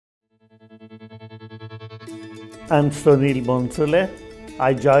I'm Sunil Bonsule.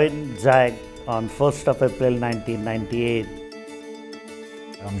 I joined ZAG on 1st of April 1998.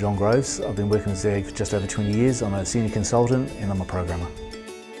 I'm John Groves. I've been working with ZAG for just over 20 years. I'm a senior consultant and I'm a programmer.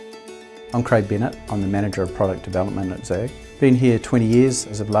 I'm Craig Bennett. I'm the Manager of Product Development at ZAG. Been here 20 years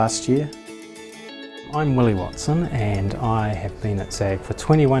as of last year. I'm Willie Watson and I have been at ZAG for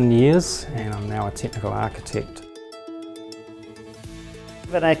 21 years and I'm now a technical architect.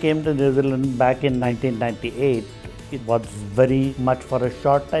 When I came to New Zealand back in 1998, it was very much for a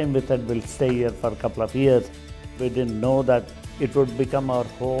short time. We said we'll stay here for a couple of years. We didn't know that it would become our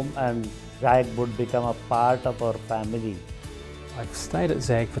home and ZAG would become a part of our family. I've stayed at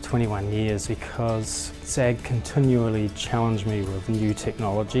ZAG for 21 years because ZAG continually challenged me with new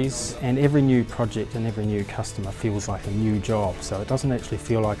technologies, and every new project and every new customer feels like a new job, so it doesn't actually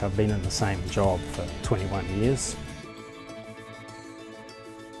feel like I've been in the same job for 21 years.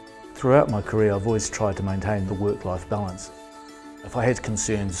 Throughout my career, I've always tried to maintain the work-life balance. If I had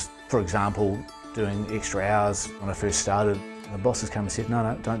concerns, for example, doing extra hours when I first started, the bosses came and said,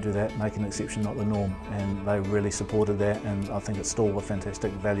 no, don't do that, make an exception, not the norm. And they really supported that, and I think it's still a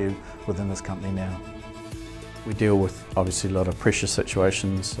fantastic value within this company now. We deal with obviously a lot of pressure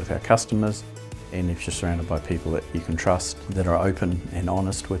situations with our customers, and if you're surrounded by people that you can trust, that are open and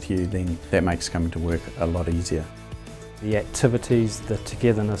honest with you, then that makes coming to work a lot easier. The activities, the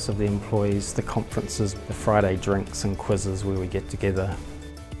togetherness of the employees, the conferences, the Friday drinks and quizzes where we get together.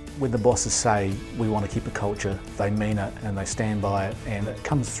 When the bosses say we want to keep a culture, they mean it and they stand by it, and it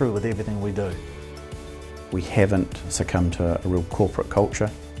comes through with everything we do. We haven't succumbed to a real corporate culture.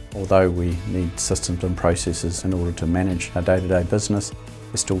 Although we need systems and processes in order to manage our day-to-day business,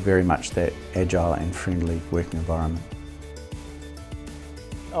 we're still very much that agile and friendly working environment.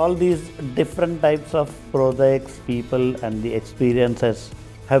 All these different types of projects, people and the experiences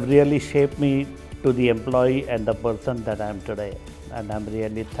have really shaped me to the employee and the person that I am today. And I'm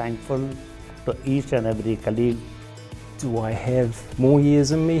really thankful to each and every colleague. Do I have more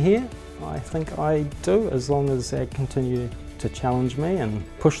years in me here? I think I do, as long as they continue to challenge me and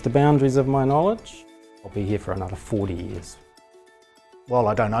push the boundaries of my knowledge. I'll be here for another 40 years. While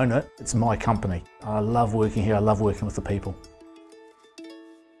I don't own it, it's my company. I love working here, I love working with the people.